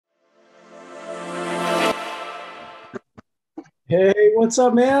Hey, what's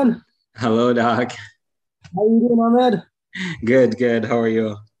up, man? Hello, Doc. How you doing, Ahmed? Good, good. How are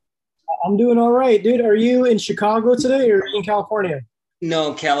you? I'm doing all right, dude. Are you in Chicago today or in California?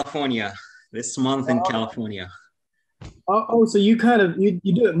 No, California. This month in California. So you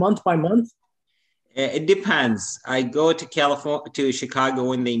you do it month by month? It depends. I go to California to Chicago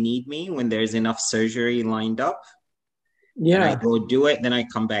when they need me, when there's enough surgery lined up, and I Yeah. go do it. Then I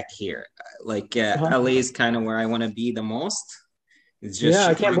come back here. Uh-huh. LA is kind of where I want to be the most. It's just Yeah,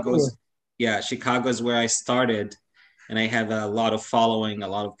 I can't blame you. Chicago's where I started, and I have a lot of following, a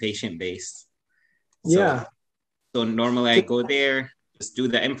lot of patient base. So, Yeah. so normally I So go there, just do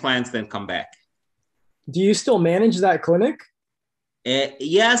the implants, then come back. do you still manage that clinic?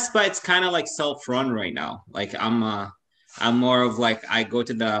 Yes, but it's kind of like self-run right now. I'm more of like I go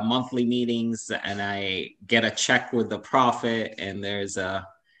to the monthly meetings and I get a check with the profit, and there's a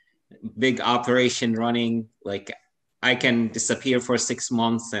big operation running. Like I can disappear for 6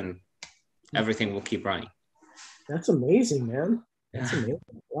 months and everything will keep running. That's amazing, man. Yeah. That's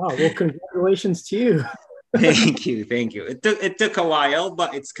amazing. Wow. Well, congratulations to you. Thank you, thank you. It took a while, but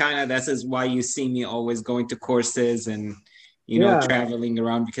it's kind of this is why you see me always going to courses and Yeah. traveling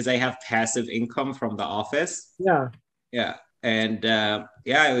around because I have passive income from the office. Yeah. Yeah. And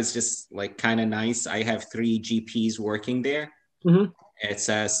yeah, it was just like kind of nice. I have three GPs working there. hmm It's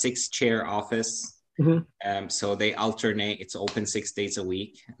a six-chair office. hmm So they alternate. It's open 6 days a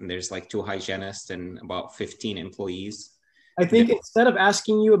week. And there's like two hygienists and about 15 employees. I They- think instead of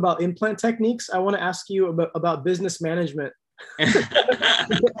asking you about implant techniques, I want to ask you about business management.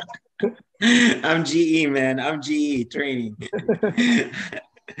 I'm GE, man. I'm GE training.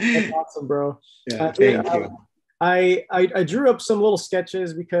 That's awesome, bro. Yeah, Dude, thank you. I drew up some little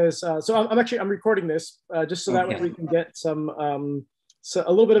sketches because I'm recording this just so that way Okay. we can get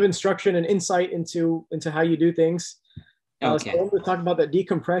a little bit of instruction and insight into how you do things. So I Okay. wanted to talk about that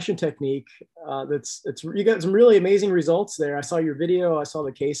decompression technique. That's it's You got some really amazing results there. I saw your video. I saw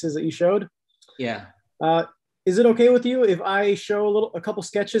the cases that you showed. Yeah. Uh, is it okay with you if I show a couple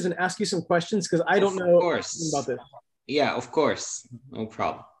sketches and ask you some questions because I don't Of know anything about course. this? Yeah, of course. No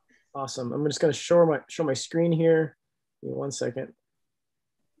problem. Awesome. I'm just going to show my screen here. Give me 1 second.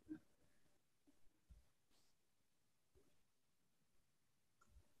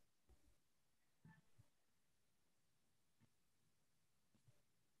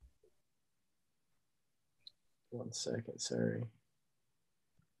 One second. Sorry.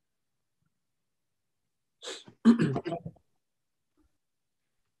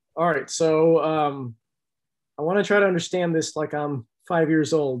 All right. So I want to try to understand this like I'm 5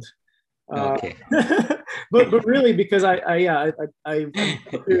 years old. Uh, Okay. but really because I'm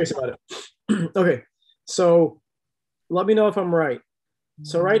curious about it. Okay. So let me know if I'm right.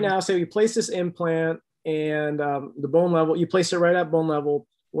 So right now, say you place this implant and the bone level, you place it right at bone level.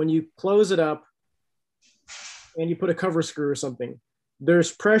 When you close it up and you put a cover screw or something,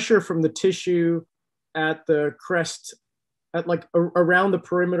 there's pressure from the tissue at the crest, at like around the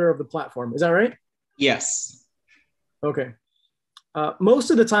perimeter of the platform. Is that right? Yes. Okay. Most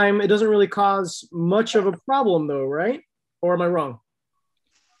of the time, it doesn't really cause much of a problem, though, right? Or am I wrong?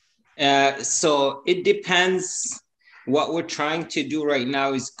 So it depends. What we're trying to do right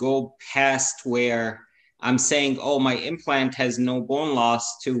now is go past where I'm saying, oh, my implant has no bone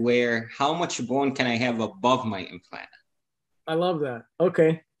loss to where how much bone can I have above my implant? I love that.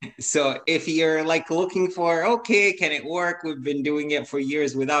 Okay. So if you're like looking for, okay, can it work? We've been doing it for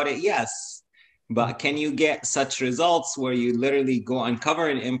years without it. Yes. But can you get such results where you literally go uncover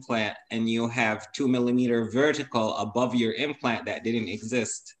an implant and you have 2 millimeter vertical above your implant that didn't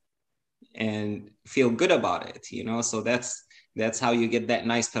exist and feel good about it? So that's how you get that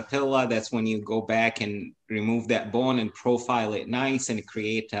nice papilla. That's when you go back and remove that bone and profile it nice and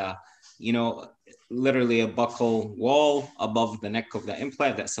create you know, literally a buccal wall above the neck of the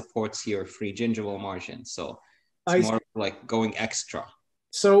implant that supports your free gingival margin. So it's I more like going extra.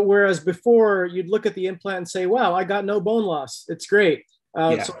 So whereas before you'd look at the implant and say, "Wow, I got no bone loss. It's great."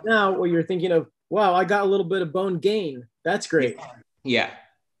 Yeah. So now what you're thinking of, "Wow, I got a little bit of bone gain. That's great." Yeah.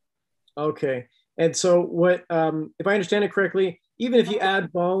 Okay. And so what, if I understand it correctly, even if you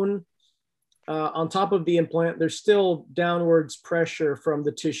add bone on top of the implant, there's still downwards pressure from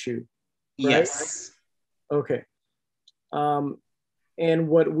the tissue, right? Yes. Okay. Um, and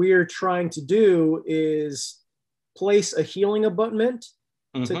what we're trying to do is place a healing abutment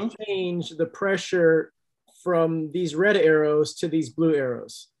to Mm-hmm. change the pressure from these red arrows to these blue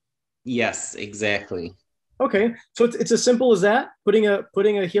arrows. Yes, exactly. Okay, so it's as simple as that. Putting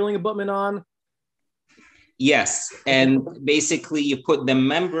a healing abutment on. Yes. And basically you put the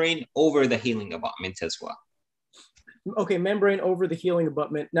membrane over the healing abutment as well. Okay, membrane over the healing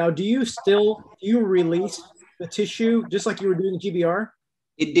abutment. Now, do you release the tissue just like you were doing GBR?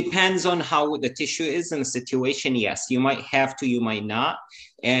 It depends on how the tissue is in the situation. Yes, you might have to, you might not.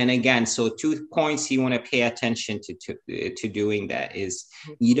 And again, so 2 points you want to pay attention to doing that is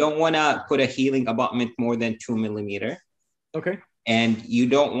you don't want to put a healing abutment more than 2 millimeter. Okay. And you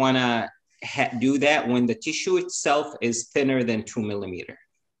don't want to do that when the tissue itself is thinner than 2 millimeter.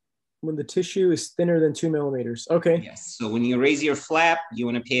 When the tissue is thinner than 2 millimeters. Okay. Yes. So when you raise your flap, you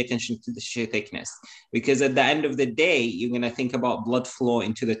want to pay attention to the tissue thickness, because at the end of the day, you're going to think about blood flow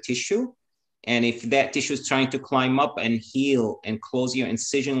into the tissue. And if that tissue is trying to climb up and heal and close your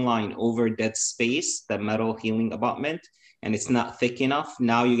incision line over that space, the metal healing abutment, and it's not thick enough,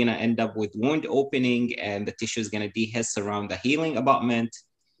 now you're going to end up with wound opening and the tissue is going to dehisce around the healing abutment.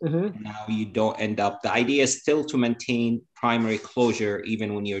 Mm-hmm. Now you don't end up, the idea is still to maintain primary closure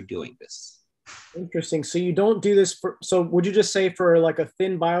even when you're doing this. Interesting. So you don't do this so would you just say for like a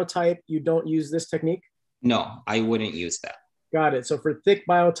thin biotype, you don't use this technique? No, I wouldn't use that. Got it. So for thick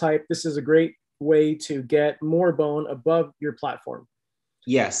biotype, this is a great way to get more bone above your platform.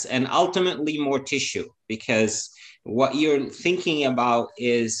 Yes, and ultimately more tissue, because what you're thinking about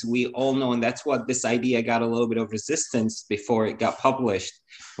is, we all know, and that's what this idea got a little bit of resistance before it got published,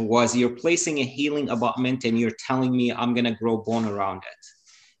 was you're placing a healing abutment and you're telling me I'm going to grow bone around it.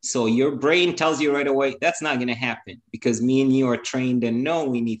 So your brain tells you right away, that's not going to happen, because me and you are trained and know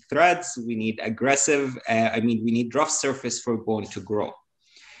we need threads, we need we need rough surface for bone to grow.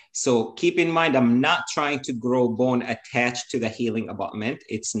 So keep in mind, I'm not trying to grow bone attached to the healing abutment.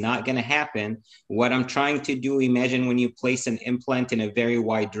 It's not going to happen. What I'm trying to do, imagine when you place an implant in a very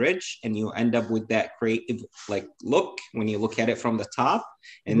wide ridge and you end up with that creative look when you look at it from the top,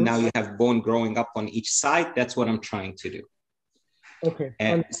 and now you have bone growing up on each side. That's what I'm trying to do. Okay.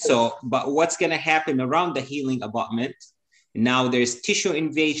 And but what's going to happen around the healing abutment? Now there's tissue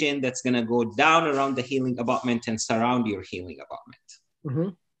invasion that's going to go down around the healing abutment and surround your healing abutment. Mm-hmm.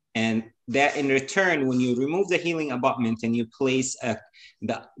 And that in return, when you remove the healing abutment and you place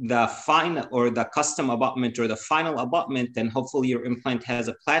the final or the custom abutment or the final abutment, then hopefully your implant has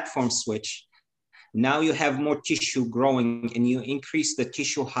a platform switch. Now you have more tissue growing and you increase the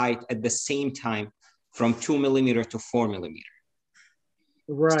tissue height at the same time from 2 millimeter to 4 millimeter.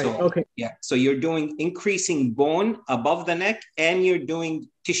 Right. So, okay. Yeah. So you're doing increasing bone above the neck and you're doing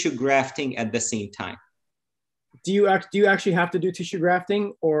tissue grafting at the same time. Do you actually have to do tissue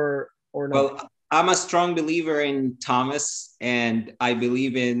grafting or not? Well, I'm a strong believer in Thomas, and I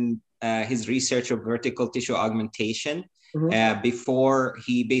believe in his research of vertical tissue augmentation. Mm-hmm. Before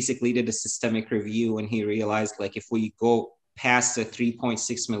he basically did a systemic review, and he realized, like, if we go past the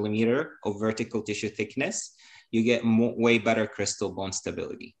 3.6 millimeter of vertical tissue thickness, you get way better crystal bone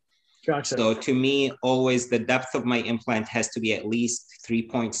stability. Gotcha. So to me, always the depth of my implant has to be at least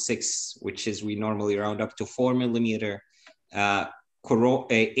 3.6, which is, we normally round up to 4 millimeter, apical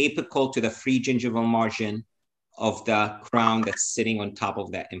to the free gingival margin of the crown that's sitting on top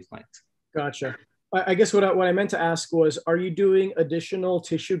of that implant. Gotcha. I guess what I meant to ask was, are you doing additional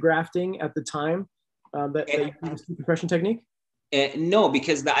tissue grafting at the time that you use the decompression technique? No,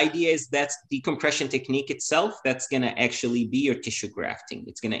 because the idea is that's decompression technique itself. That's going to actually be your tissue grafting.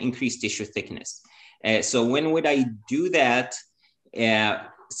 It's going to increase tissue thickness. So when would I do that?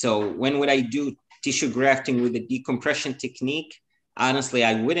 When would I do tissue grafting with the decompression technique? Honestly,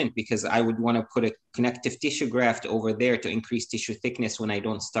 I wouldn't, because I would want to put a connective tissue graft over there to increase tissue thickness when I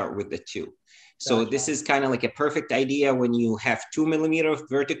don't start with the 2. So gotcha. This is kind of like a perfect idea when you have 2 millimeter of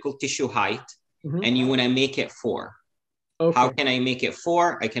vertical tissue height, mm-hmm. and you want to make it 4. Okay. How can I make it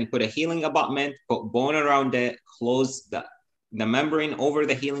 4? I can put a healing abutment, put bone around it, close the membrane over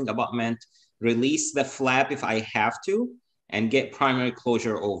the healing abutment, release the flap if I have to, and get primary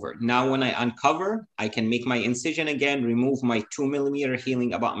closure over. Now, when I uncover, I can make my incision again, remove my 2 millimeter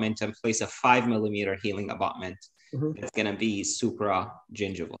healing abutment, and place a 5 millimeter healing abutment. Mm-hmm. It's going to be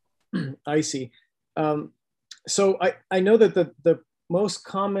supra-gingival. I see. So I know that the most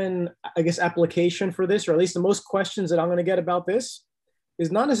common, I guess, application for this, or at least the most questions that I'm going to get about this,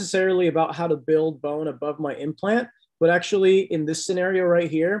 is not necessarily about how to build bone above my implant, but actually in this scenario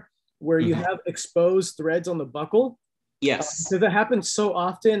right here, where you have exposed threads on the buccal. Yes. Because that happens so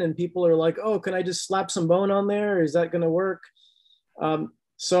often, and people are like, oh, can I just slap some bone on there? Is that going to work?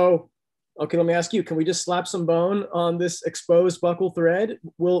 Okay, let me ask you, can we just slap some bone on this exposed buccal thread?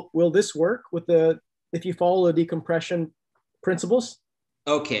 Will this work if you follow the decompression principles?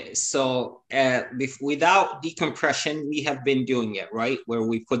 Okay, so without decompression, we have been doing it, right? Where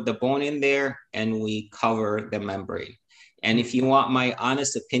we put the bone in there and we cover the membrane. And if you want my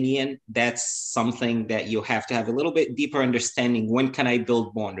honest opinion, that's something that you have to have a little bit deeper understanding. When can I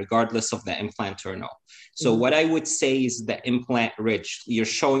build bone, regardless of the implant or no? So what I would say is the implant ridge. You're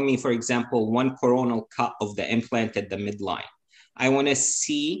showing me, for example, one coronal cut of the implant at the midline. I want to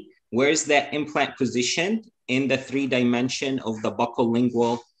see where's that implant positioned in the 3-dimension of the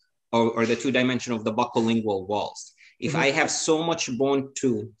buccolingual or the 2-dimension of the buccolingual walls. If I have so much bone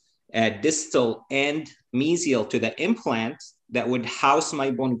to distal and mesial to the implant that would house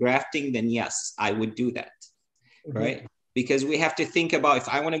my bone grafting, then yes, I would do that, right? Because we have to think about, if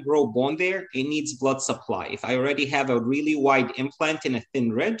I want to grow bone there, it needs blood supply. If I already have a really wide implant in a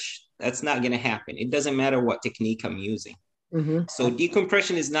thin ridge, that's not going to happen. It doesn't matter what technique I'm using. So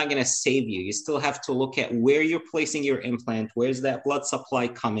decompression is not going to save you. You still have to look at where you're placing your implant, where's that blood supply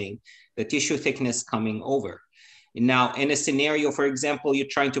coming, the tissue thickness coming over. Now, in a scenario, for example, you're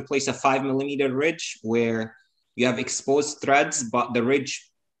trying to place a 5mm ridge where you have exposed threads, but the ridge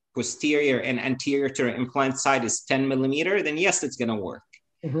posterior and anterior to the implant side is 10mm, then yes, it's going to work.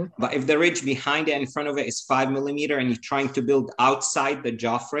 But if the ridge behind it and in front of it is 5mm and you're trying to build outside the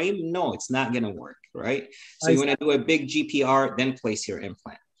jaw frame, no, it's not going to work, right? So you want to do a big GPR, then place your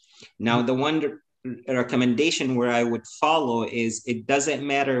implant. Now, the one recommendation where I would follow is it doesn't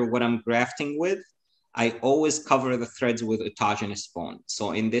matter what I'm grafting with. I always cover the threads with autogenous bone.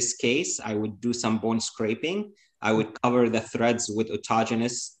 So in this case, I would do some bone scraping. I would cover the threads with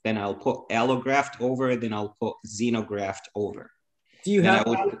autogenous, then I'll put allograft over, then I'll put xenograft over. Do you have,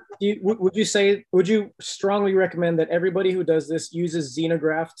 would you strongly recommend that everybody who does this uses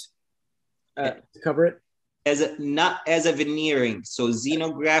xenograft to cover it? Not as a veneering. So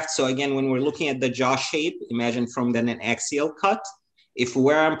xenograft, so again, when we're looking at the jaw shape, imagine from then an axial cut, if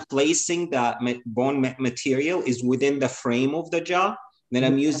where I'm placing the bone material is within the frame of the jaw, then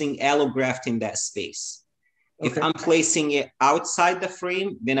I'm using allograft in that space. If I'm placing it outside the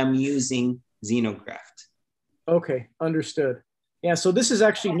frame, then I'm using xenograft. Okay, understood. Yeah, so this is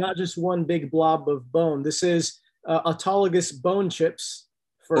actually not just one big blob of bone. This is autologous bone chips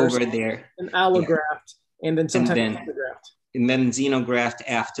first, over there, an allograft, and then sometimes xenograft. And then xenograft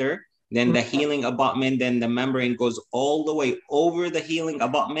after. Then the healing abutment, then the membrane goes all the way over the healing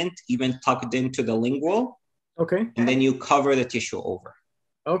abutment, even tucked into the lingual. Okay. And then you cover the tissue over.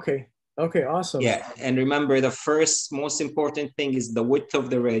 Okay. Okay, awesome. Yeah, and remember the first most important thing is the width of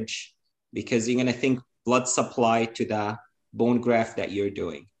the ridge, because you're going to think blood supply to the bone graft that you're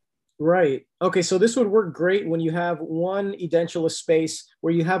doing. Right. Okay, so this would work great when you have one edentulous space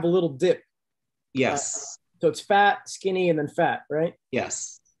where you have a little dip. Yes. So it's fat, skinny, and then fat, right?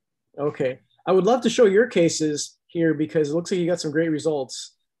 Yes. Okay. I would love to show your cases here because it looks like you got some great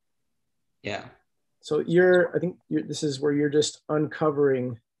results. Yeah. So this is where you're just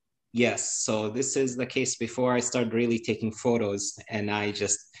uncovering. Yes. So this is the case before I started really taking photos, and I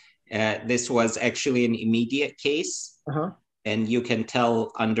just, this was actually an immediate case. And you can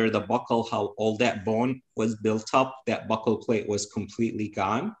tell under the buccal how all that bone was built up. That buccal plate was completely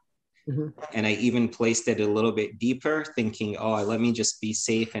gone. And I even placed it a little bit deeper, thinking, oh, let me just be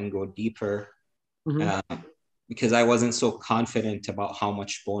safe and go deeper, because I wasn't so confident about how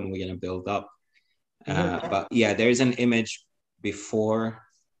much bone we're going to build up. But yeah, there's an image before.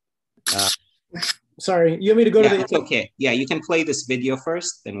 Sorry, you want me to go to the... It's okay. Yeah, you can play this video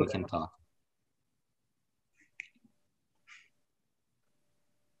first, then we can talk.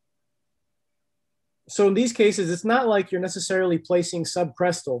 So in these cases, it's not like you're necessarily placing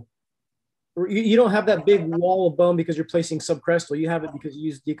subcrestal. You don't have that big wall of bone because you're placing subcrestal. You have it because you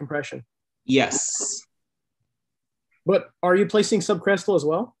use decompression. Yes. But are you placing subcrestal as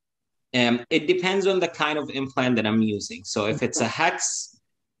well? It depends on the kind of implant that I'm using. So if it's a hex,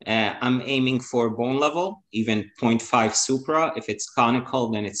 I'm aiming for bone level, even 0.5 supra. If it's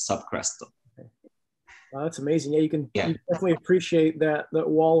conical, then it's subcrestal. Wow, that's amazing. Yeah, you definitely appreciate that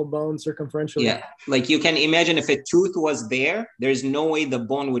wall of bone circumferentially. Yeah, like you can imagine if a tooth was there, there's no way the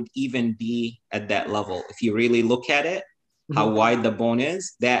bone would even be at that level. If you really look at it, how wide the bone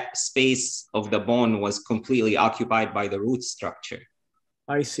is, that space of the bone was completely occupied by the root structure.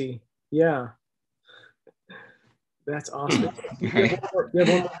 I see. Yeah. That's awesome. You have one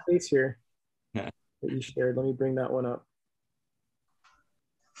more case here that you shared. Let me bring that one up.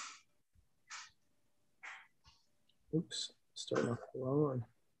 Oops, starting off the wrong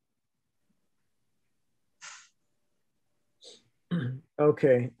one.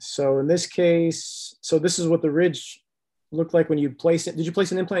 Okay, so in this case, so this is what the ridge looked like when you place it. Did you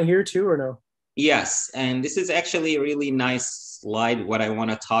place an implant here too or no? Yes, and this is actually a really nice slide, what I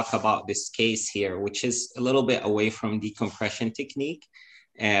want to talk about this case here, which is a little bit away from decompression technique.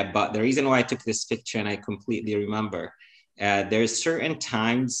 But the reason why I took this picture, and I completely remember, There's certain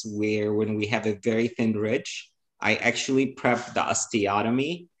times where when we have a very thin ridge, I actually prep the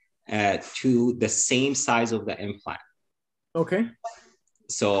osteotomy to the same size of the implant. Okay.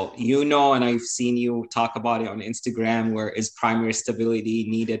 So, you know, and I've seen you talk about it on Instagram, where is primary stability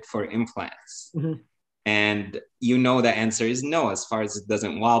needed for implants? Mm-hmm. And you know, the answer is no, as far as it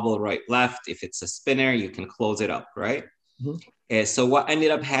doesn't wobble right, left. If it's a spinner, you can close it up, right? Mm-hmm. So what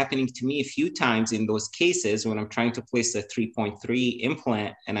ended up happening to me a few times in those cases when I'm trying to place a 3.3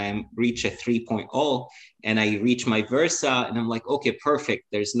 implant and I reach a 3.0 and I reach my Versa and I'm like, okay, perfect.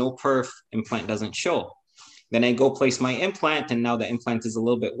 There's no perf, implant doesn't show. Then I go place my implant and now the implant is a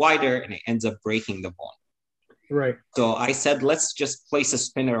little bit wider and it ends up breaking the bone. Right. So I said, let's just place a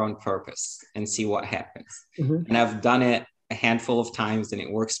spinner on purpose and see what happens. Mm-hmm. And I've done it a handful of times and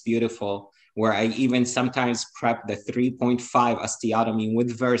it works beautiful, where I even sometimes prep the 3.5 osteotomy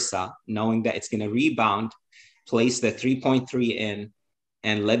with Versa, knowing that it's going to rebound, place the 3.3 in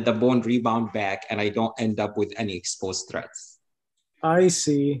and let the bone rebound back. And I don't end up with any exposed threads. I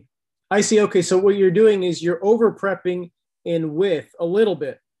see. I see. Okay. So what you're doing is you're over prepping in width a little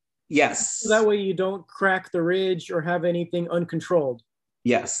bit. Yes. So that way you don't crack the ridge or have anything uncontrolled.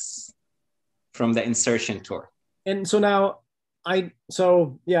 Yes. From the insertion tour. And so now I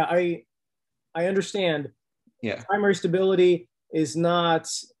understand. Yeah. Primary stability is not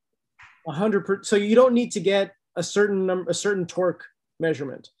 100%. So you don't need to get a certain torque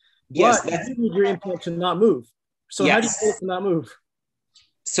measurement. Yes. But you need your implant to not move. So yes. how do you get it to not move?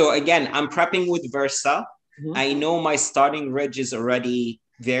 So again, I'm prepping with Versa. Mm-hmm. I know my starting ridge is already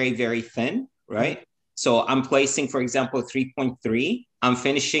very, very thin, right? Mm-hmm. So I'm placing, for example, 3.3. I'm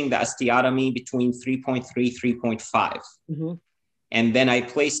finishing the osteotomy between 3.3, 3.5. Mm-hmm. And then I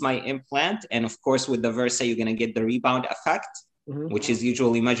place my implant. And of course, with the Versa, you're going to get the rebound effect, mm-hmm. which is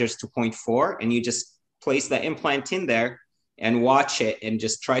usually measures 2.4. And you just place the implant in there and watch it and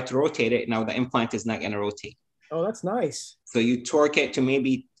just try to rotate it. Now the implant is not going to rotate. Oh, that's nice. So you torque it to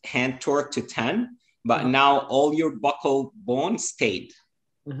maybe hand torque to 10, but now all your buccal bone stayed.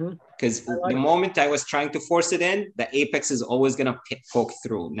 Because the moment I was trying to force it in, the apex is always going to poke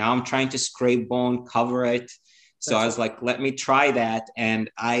through. Now I'm trying to scrape bone, cover it. So I was like, let me try that.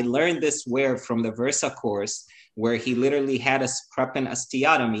 And I learned this from the Versa course, where he literally had us prep an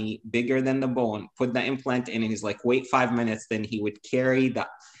osteotomy bigger than the bone, put the implant in, and he's like, wait 5 minutes. Then he would carry the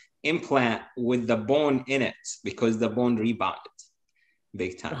implant with the bone in it because the bone rebounded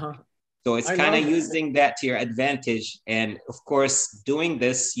big time. So it's kind of using that to your advantage. And of course, doing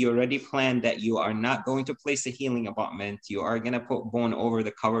this, you already plan that you are not going to place a healing abutment. You are going to put bone over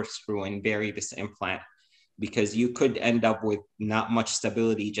the cover screw and bury this implant, because you could end up with not much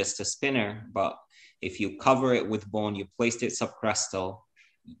stability, just a spinner. But if you cover it with bone, you placed it subcrestal,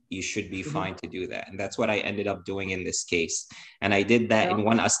 you should be fine to do that. And that's what I ended up doing in this case. And I did that in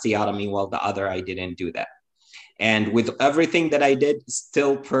one osteotomy, while the other, I didn't do that. And with everything that I did,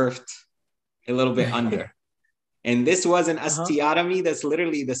 still perfed a little bit under. And this was an osteotomy that's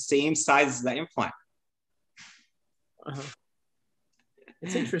literally the same size as the implant.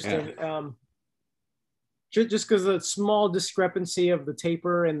 It's interesting. Yeah. Just because the small discrepancy of the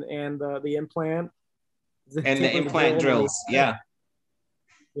taper and the implant. The implant drills, yeah.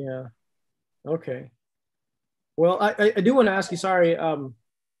 Yeah. Okay. Well, I do want to ask you, sorry,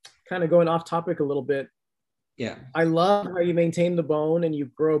 kind of going off topic a little bit. Yeah. I love how you maintain the bone and you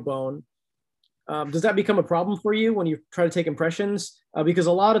grow bone. Does that become a problem for you when you try to take impressions? Because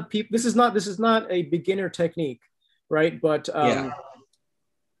a lot of people, this is not a beginner technique, right? But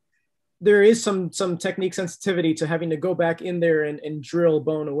there is some technique sensitivity to having to go back in there and drill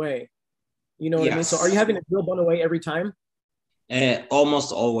bone away. You know what I mean? So are you having to drill bone away every time?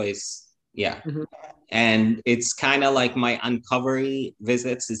 Almost always, yeah. And it's kind of like my uncovery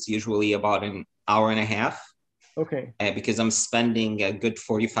visits. It's usually about an hour and a half. Okay. Because I'm spending a good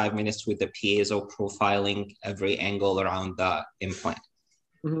 45 minutes with the piezo profiling every angle around the implant.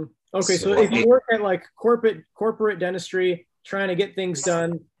 Okay, so if you work at like corporate dentistry, trying to get things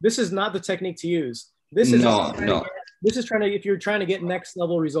done, this is not the technique to use. This is if you're trying to get next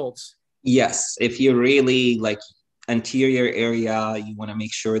level results. Yes, if you really like anterior area, you want to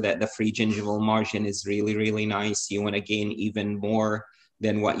make sure that the free gingival margin is really, really nice. You want to gain even more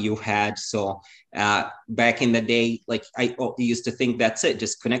than what you had. So back in the day, like I used to think that's it,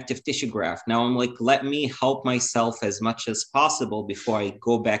 just connective tissue graft. Now I'm like, let me help myself as much as possible before I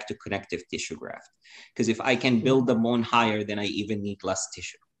go back to connective tissue graft. Because if I can build the bone higher, then I even need less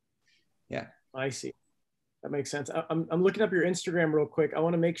tissue. Yeah. I see. That makes sense. I'm looking up your Instagram real quick. I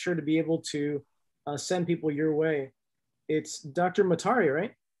want to make sure to be able to send people your way. It's Dr. Matari,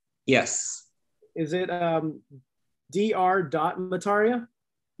 right? Yes. Is it Dr. Dr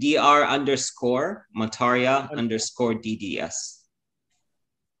underscore Mataria underscore DDS.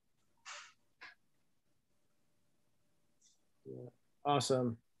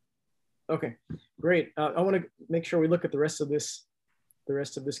 Awesome. Okay, great. I want to make sure we look at the rest of this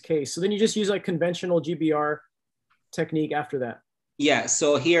case. So then you just use like conventional GBR technique after that. Yeah,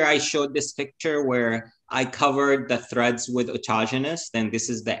 so here I showed this picture where I covered the threads with autogenous, then this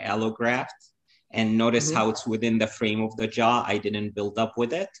is the allograft. And notice how it's within the frame of the jaw. I didn't build up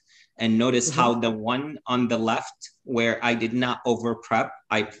with it. And notice how the one on the left, where I did not over prep,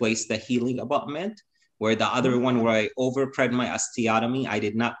 I placed the healing abutment, where the other one where I over prepped my osteotomy, I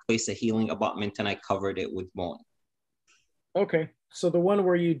did not place a healing abutment and I covered it with bone. Okay, so the one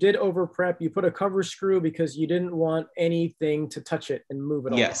where you did over prep, you put a cover screw because you didn't want anything to touch it and move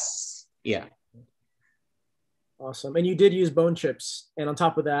it all. Yes, yeah. Awesome, and you did use bone chips, and on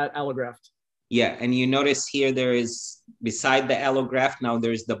top of that, allograft. Yeah, and you notice here there is, beside the allograft, now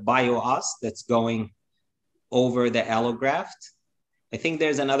there's the bioos that's going over the allograft. I think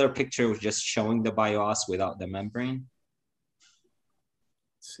there's another picture just showing the bioos without the membrane.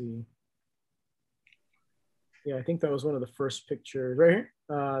 Let's see. Yeah, I think that was one of the first pictures right here.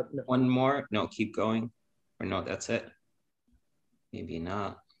 No. One more. No, keep going. Or no, that's it. Maybe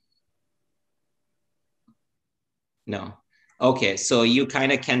not. No. Okay, so you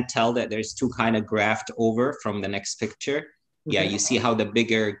kind of can tell that there's two kind of graft over from the next picture. Yeah, you see how the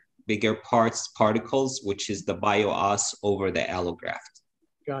bigger particles, which is the bioos over the allograft.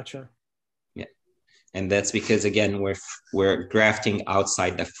 Gotcha. Yeah, and that's because again we're grafting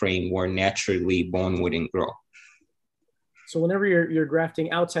outside the frame where naturally bone wouldn't grow. So whenever you're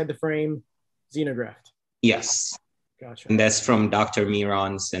grafting outside the frame, xenograft. Yes. Gotcha. And that's from Dr.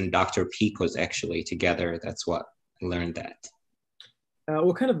 Miron's and Dr. Pico's actually together. That's what I learned that.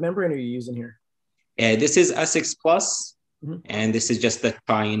 What kind of membrane are you using here? This is Essex Plus, and this is just the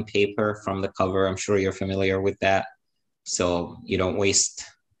tie-in paper from the cover. I'm sure you're familiar with that. So you don't waste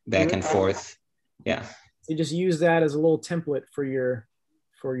back and forth. Yeah. You just use that as a little template for your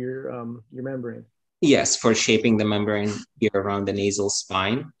membrane. Yes, for shaping the membrane here around the nasal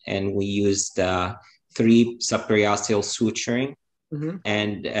spine. And we used 3 subperiosteal suturing.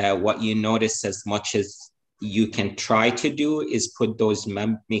 And what you notice, as much as you can try to do, is put those,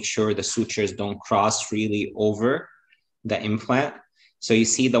 make sure the sutures don't cross really over the implant. So you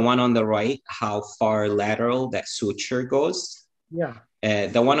see the one on the right, how far lateral that suture goes. Yeah.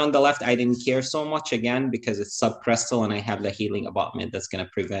 The one on the left, I didn't care so much, again, because it's subcrestal and I have the healing abutment that's going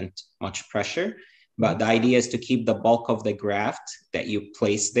to prevent much pressure. But the idea is to keep the bulk of the graft that you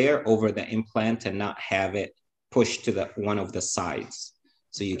place there over the implant and not have it pushed to one of the sides.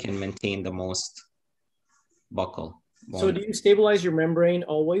 So you can maintain the most buckle. So do you stabilize your membrane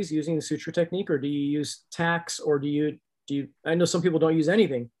always using the suture technique, or do you use tacks, or do you, I know some people don't use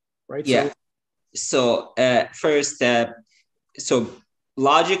anything, right? Yeah. So first, so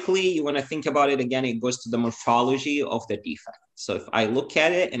logically, you want to think about it again, it goes to the morphology of the defect. So if I look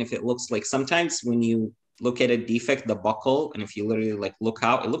at it, and if it looks like, sometimes when you look at a defect, the buckle, and if you literally like look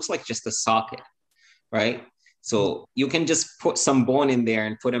out, it looks like just a socket, right? So you can just put some bone in there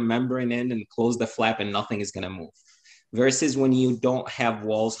and put a membrane in and close the flap and nothing is going to move. Versus when you don't have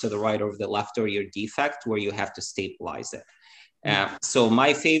walls to the right or the left, or your defect where you have to stabilize it. So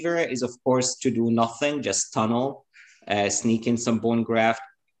my favorite is, of course, to do nothing, just tunnel, sneak in some bone graft,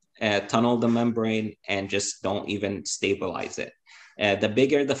 tunnel the membrane, and just don't even stabilize it. The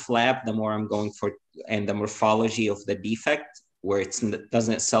bigger the flap, the more I'm going for, and the morphology of the defect, where it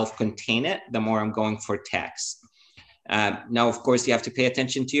doesn't self-contain it, the more I'm going for tacks. Now, of course, you have to pay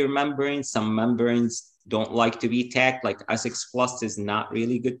attention to your membrane. Some membranes don't like to be tacked, like Essex Plus is not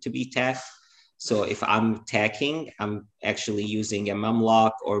really good to be tacked. So if I'm tacking, I'm actually using a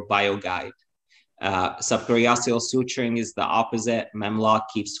Memlock or BioGuide. Subperiosteal suturing is the opposite. Memlock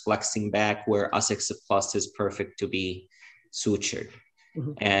keeps flexing back, where Essex Plus is perfect to be sutured.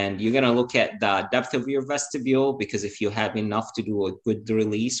 And you're going to look at the depth of your vestibule, because if you have enough to do a good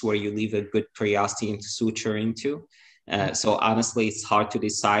release where you leave a good periosteum to suture into. So honestly, it's hard to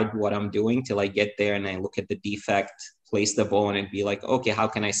decide what I'm doing till I get there and I look at the defect, place the bone, and be like, okay, how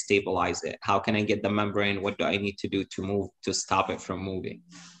can I stabilize it? How can I get the membrane? What do I need to do to move, to stop it from moving?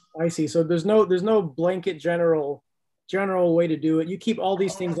 I see. So there's no blanket general way to do it. You keep all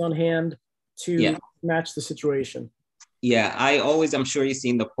these things on hand to match the situation. Yeah, I'm sure you've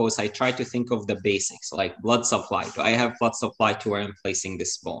seen the post. I try to think of the basics, like blood supply. Do I have blood supply to where I'm placing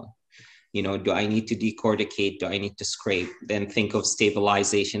this bone? You know, do I need to decorticate? Do I need to scrape? Then think of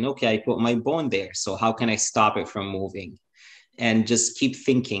stabilization. Okay, I put my bone there. So how can I stop it from moving? and just keep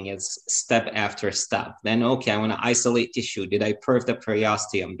thinking as step after step. Then, okay, I want to isolate tissue. Did I perf the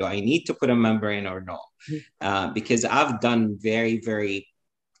periosteum? Do I need to put a membrane or no? Because I've done very, very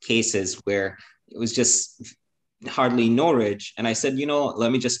cases where it was just hardly no ridge. And I said,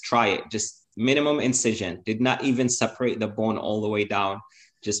 let me just try it. Just minimum incision, did not even separate the bone all the way down.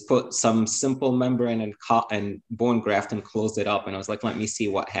 Just put some simple membrane and bone graft and closed it up. And I was like, let me see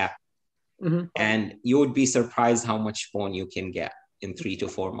what happens. And you would be surprised how much bone you can get in 3 to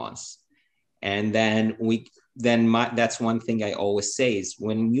 4 months. And then that's one thing I always say is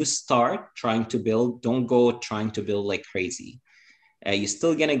when you start trying to build, don't go trying to build like crazy. You're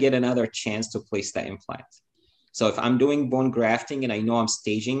still going to get another chance to place that implant. So if I'm doing bone grafting and I know I'm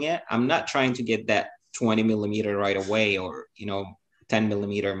staging it, I'm not trying to get that 20 millimeter right away or, 10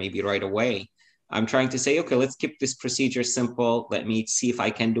 millimeter maybe right away. I'm trying to say, okay, let's keep this procedure simple. Let me see if I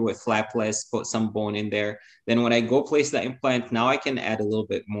can do it flapless, put some bone in there. Then when I go place the implant, now I can add a little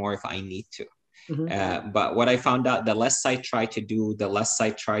bit more if I need to. But what I found out, the less I try to do, the less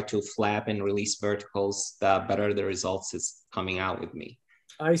I try to flap and release verticals, the better the results is coming out with me.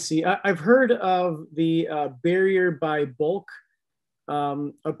 I see. I've heard of the barrier by bulk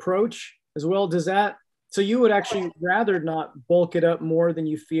approach as well. So you would actually rather not bulk it up more than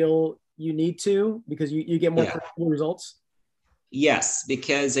you feel you need to because you get more predictable results? Yes,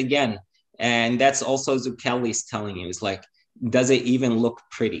 because again, and that's also Zucchelli's telling you, it's like, does it even look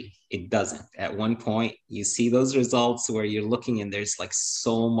pretty? It doesn't. At one point, you see those results where you're looking and there's like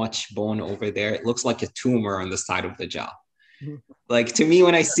so much bone over there. It looks like a tumor on the side of the jaw. Like to me,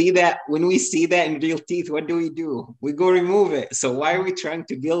 when we see that in real teeth, what do? We go remove it. So why are we trying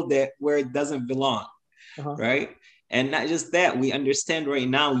to build it where it doesn't belong? Right? And not just that, we understand right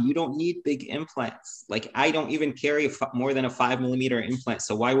now, you don't need big implants. Like I don't even carry more than a 5 millimeter implant.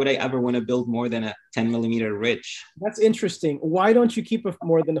 So why would I ever want to build more than a 10 millimeter ridge? That's interesting. Why don't you keep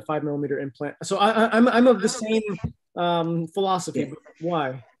more than a 5 millimeter implant? So I'm of the same philosophy. But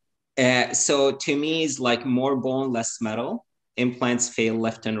why? So to me, it's like more bone, less metal. Implants fail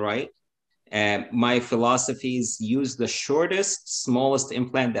left and right. My philosophy is use the shortest, smallest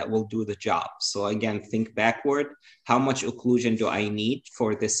implant that will do the job. So again, think backward. How much occlusion do I need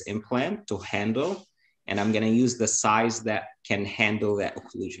for this implant to handle? And I'm going to use the size that can handle that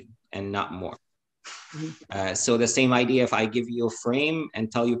occlusion and not more. So the same idea, if I give you a frame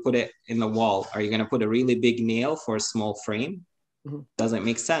and tell you put it in the wall, are you going to put a really big nail for a small frame? Doesn't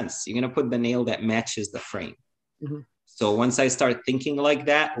make sense. You're going to put the nail that matches the frame. So once I start thinking like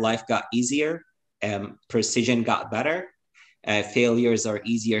that, life got easier, precision got better, failures are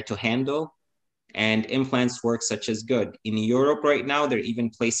easier to handle, and implants work such as good. In Europe right now, they're even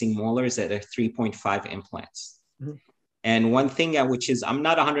placing molars at a 3.5 implants. And one thing which is I'm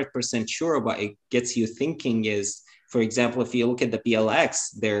not 100% sure, but it gets you thinking is, for example, if you look at the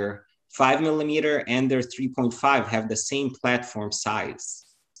BLX, their 5 millimeter and their 3.5 have the same platform size.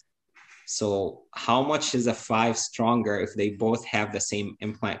 So how much is a 5 stronger if they both have the same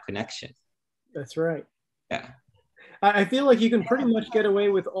implant connection? That's right. Yeah. I feel like you can pretty much get away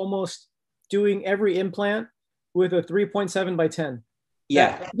with almost doing every implant with a 3.7 by 10.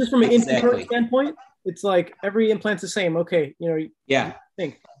 Yeah. Just from an implant standpoint, it's like every implant's the same. Okay. Yeah.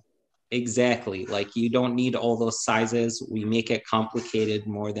 Think. Exactly. Like you don't need all those sizes. We make it complicated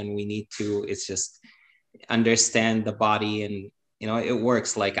more than we need to. It's just understand the body and it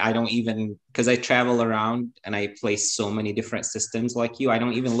works. Like I don't even, because I travel around and I place so many different systems like you, I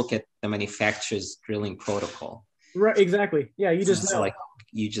don't even look at the manufacturer's drilling protocol. Right, exactly. Yeah, you just know. Like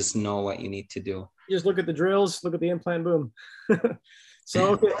you just know what you need to do. You just look at the drills, look at the implant, boom.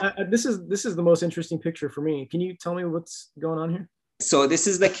 So okay, this is the most interesting picture for me. Can you tell me what's going on here? So this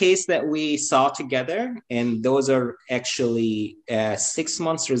is the case that we saw together, and those are actually 6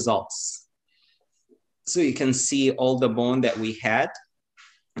 months results. So you can see all the bone that we had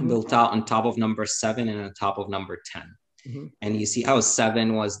built out on top of number 7 and on top of number 10. And you see how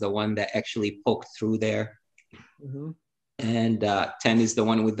 7 was the one that actually poked through there. And 10 is the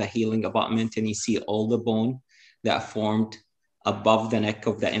one with the healing abutment. And you see all the bone that formed above the neck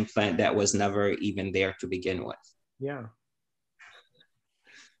of the implant that was never even there to begin with. Yeah.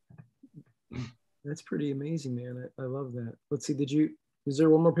 That's pretty amazing, man. I love that. Let's see, is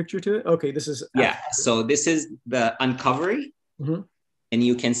there one more picture to it? Okay, this is. Yeah, so this is the uncovery. And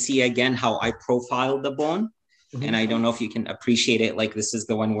you can see again how I profiled the bone. And I don't know if you can appreciate it. Like this is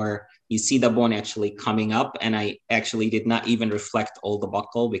the one where you see the bone actually coming up. And I actually did not even reflect all the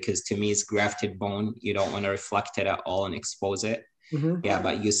buccal because to me it's grafted bone. You don't want to reflect it at all and expose it. Yeah,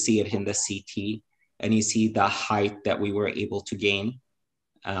 but you see it in the CT and you see the height that we were able to gain.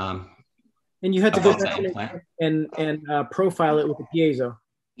 And you had to go about back the implant. and profile it with the piezo.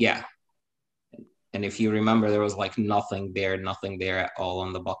 Yeah. And if you remember, there was like nothing there at all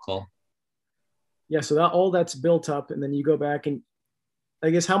on the buckle. Yeah, so that all that's built up, and then you go back and I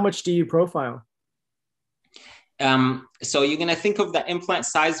guess how much do you profile? So you're gonna think of the implant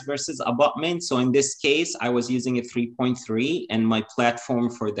size versus abutment. So in this case, I was using a 3.3 and my platform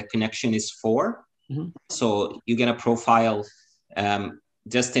for the connection is 4. Mm-hmm. So you're gonna profile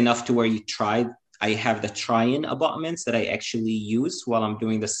just enough to where you try. I have the try-in abutments that I actually use while I'm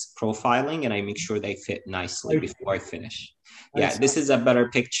doing this profiling, and I make sure they fit nicely before I finish. Yeah, this is a better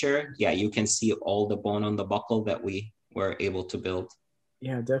picture. Yeah, you can see all the bone on the buckle that we were able to build.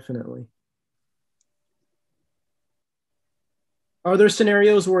 Yeah, definitely. Are there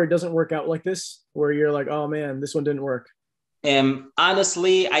scenarios where it doesn't work out like this, where you're like, oh man, this one didn't work?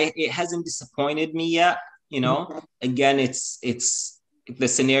 Honestly, it hasn't disappointed me yet. You know, mm-hmm. Again, it's the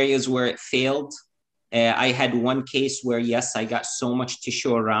scenarios where it failed. I had one case where, yes, I got so much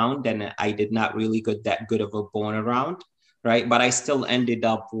tissue around and I did not really get that good of a bone around, right? But I still ended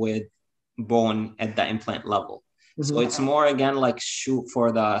up with bone at the implant level. Mm-hmm. So it's more, again, like shoot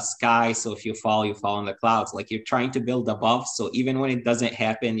for the sky. So if you fall in the clouds, like you're trying to build above. So even when it doesn't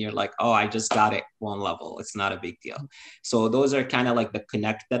happen, you're like, oh, I just got it one level. It's not a big deal. So those are kind of like the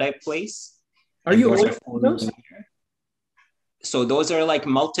connect that I place. Are you always those? So those are like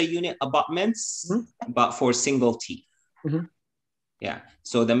multi-unit abutments, mm-hmm. but for single teeth. Mm-hmm. Yeah.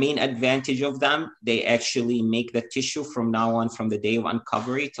 So the main advantage of them, they actually make the tissue from now on, from the day of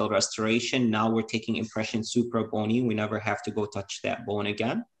uncovery till restoration. Now we're taking impression supra bony. We never have to go touch that bone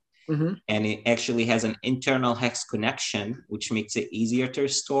again. Mm-hmm. And it actually has an internal hex connection, which makes it easier to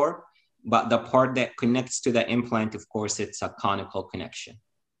restore. But the part that connects to the implant, of course, it's a conical connection.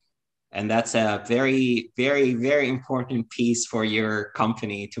 And that's a very, very, very important piece for your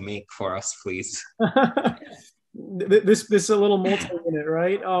company to make for us, please. This is a little multi-unit,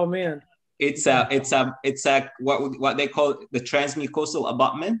 right? Oh man. It's a what they call the transmucosal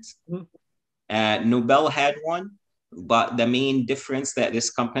abutment. Mm-hmm. Nobel had one, but the main difference that this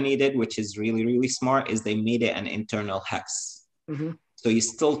company did, which is really, really smart, is they made it an internal hex. Mm-hmm. So you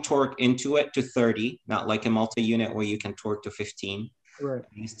still torque into it to 30, not like a multi-unit where you can torque to 15. Right.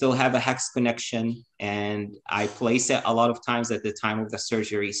 You still have a hex connection, and I place it a lot of times at the time of the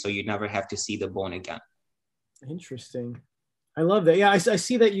surgery, so you never have to see the bone again. Interesting. I love that. Yeah, I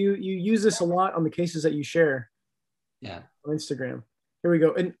see that you use this a lot on the cases that you share. Yeah. On Instagram. Here we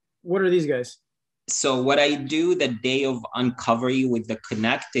go. And what are these guys? So what I do the day of uncovery with the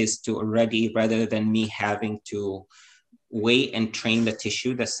connect is to already, rather than me having to wait and train the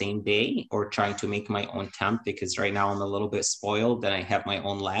tissue the same day or trying to make my own temp, because right now I'm a little bit spoiled and I have my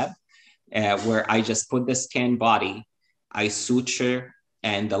own lab where I just put the scan body, I suture,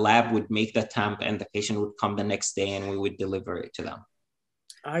 and the lab would make the temp and the patient would come the next day and we would deliver it to them.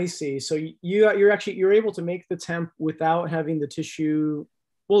 I see. So you're able to make the temp without having the tissue.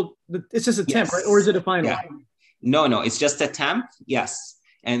 Well, it's just a temp, yes. Right? Or is it a final? Yeah. No, it's just a temp. Yes.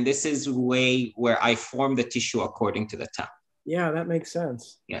 And this is way where I form the tissue according to the temp. Yeah, that makes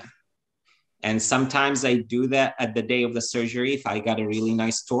sense. Yeah. And sometimes I do that at the day of the surgery if I got a really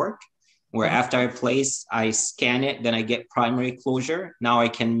nice torque, where after I place, I scan it, then I get primary closure. Now I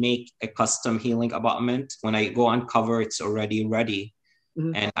can make a custom healing abutment. When I go uncover, it's already ready,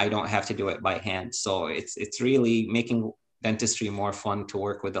 mm-hmm. and I don't have to do it by hand. So it's really making dentistry more fun to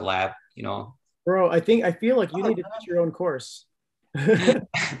work with the lab, you know. Bro, I feel like you need to teach your own course. You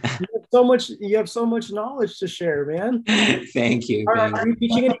have so much knowledge to share, man. Thank you. Are you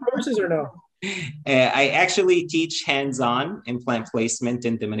teaching any courses or no? I actually teach hands-on implant placement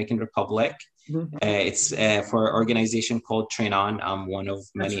in Dominican Republic. Mm-hmm. It's for an organization called Train On. I'm one of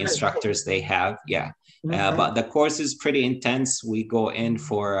many instructors they have. Yeah. Mm-hmm. But the course is pretty intense. We go in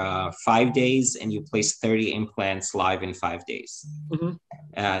for 5 days and you place 30 implants live in 5 days.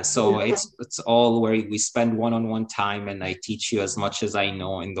 Mm-hmm. So it's all where we spend one-on-one time and I teach you as much as I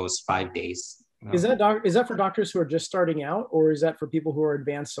know in those 5 days. Is that for doctors who are just starting out, or is that for people who are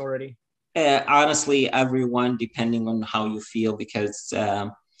advanced already? Honestly, everyone, depending on how you feel, because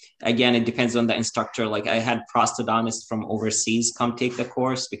again, it depends on the instructor. Like I had prosthodontists from overseas come take the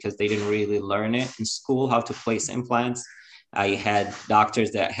course because they didn't really learn it in school, how to place implants. I had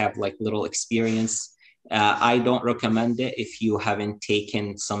doctors that have like little experience. I don't recommend it if you haven't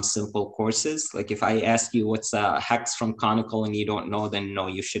taken some simple courses. Like if I ask you what's a hex from conical and you don't know, then no,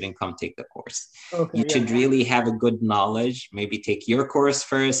 you shouldn't come take the course. Okay, you should really have a good knowledge. Maybe take your course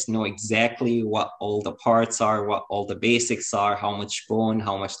first, know exactly what all the parts are, what all the basics are, how much bone,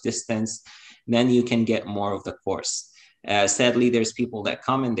 how much distance. Then you can get more of the course. Sadly, there's people that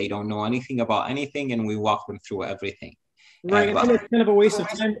come and they don't know anything about anything, and we walk them through everything. Right. And it's kind of a waste of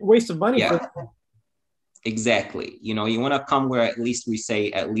time, waste of money for them. Exactly. You want to come where at least we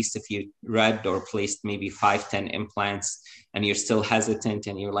say, at least if you read or placed maybe 5, 10 implants and you're still hesitant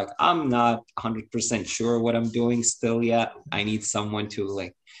and you're like, I'm not 100% sure what I'm doing still yet. I need someone to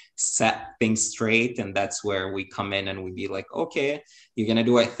like set things straight. And that's where we come in and we be like, okay, you're going to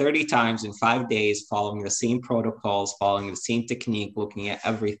do it 30 times in 5 days, following the same protocols, following the same technique, looking at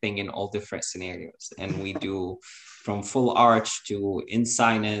everything in all different scenarios. And we do from full arch to in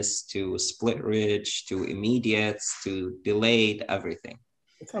sinus to split ridge to immediates to delayed, everything.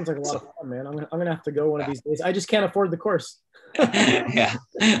 It sounds like a lot of fun, man. I'm gonna have to go one of these days. I just can't afford the course. Yeah,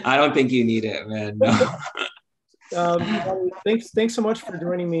 I don't think you need it, man. No. Thanks so much for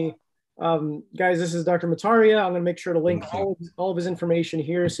joining me, guys. This is Dr. Mataria. I'm gonna make sure to link all of his information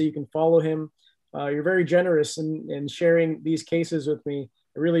here so you can follow him. You're very generous in sharing these cases with me.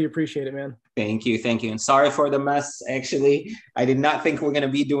 I really appreciate it, man. Thank you. And sorry for the mess. Actually, I did not think we're gonna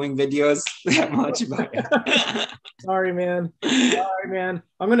be doing videos that much, but sorry, man.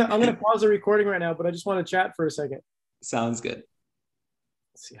 I'm gonna pause the recording right now, but I just want to chat for a second. Sounds good.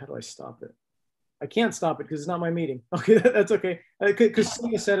 Let's see, how do I stop it? I can't stop it because it's not my meeting. Okay, that's okay. Because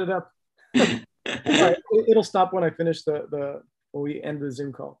Sonia set it up. All right, it'll stop when I finish when we end the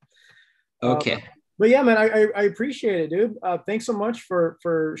Zoom call. Okay. But yeah, man, I appreciate it, dude. Thanks so much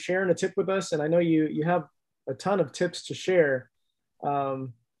for sharing a tip with us. And I know you have a ton of tips to share. Yeah,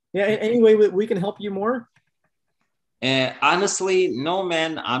 any way we can help you more? Honestly, no,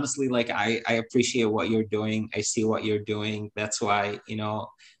 man. Honestly, like I appreciate what you're doing. I see what you're doing. That's why,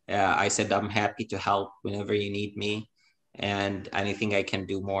 I said I'm happy to help whenever you need me, and anything I can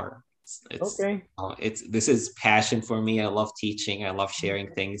do more. Okay. This is passion for me. I love teaching. I love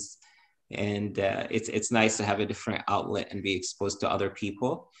sharing things. And it's nice to have a different outlet and be exposed to other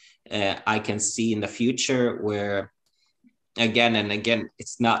people. I can see in the future where again and again,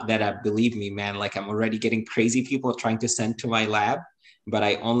 it's not that I believe me, man, like I'm already getting crazy people trying to send to my lab, but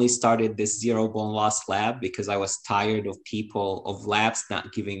I only started this zero bone loss lab because I was tired of labs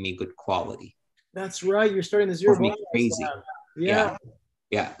not giving me good quality. That's right. You're starting the zero bone loss lab.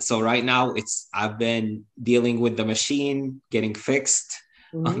 Yeah. So right now I've been dealing with the machine getting fixed.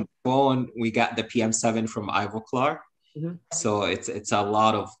 Mm-hmm. On the phone, we got the PM7 from Ivoclar. Mm-hmm. So it's a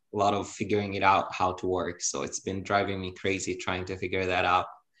lot of figuring it out how to work. So it's been driving me crazy trying to figure that out.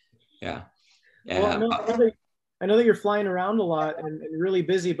 Yeah. Well, I know that you're flying around a lot and really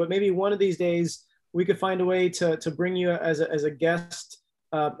busy, but maybe one of these days we could find a way to bring you as a guest.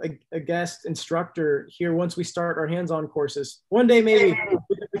 A guest instructor here once we start our hands-on courses. One day, maybe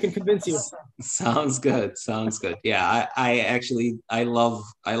we can convince you. Sounds good. Yeah, I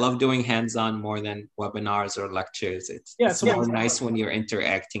love doing hands-on more than webinars or lectures. It's more nice when you're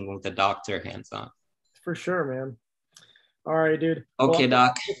interacting with the doctor hands-on. For sure, man. All right, dude. Okay,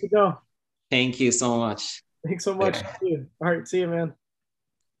 Doc. Let's go. Thank you so much. Thanks so much. All right, see you, man.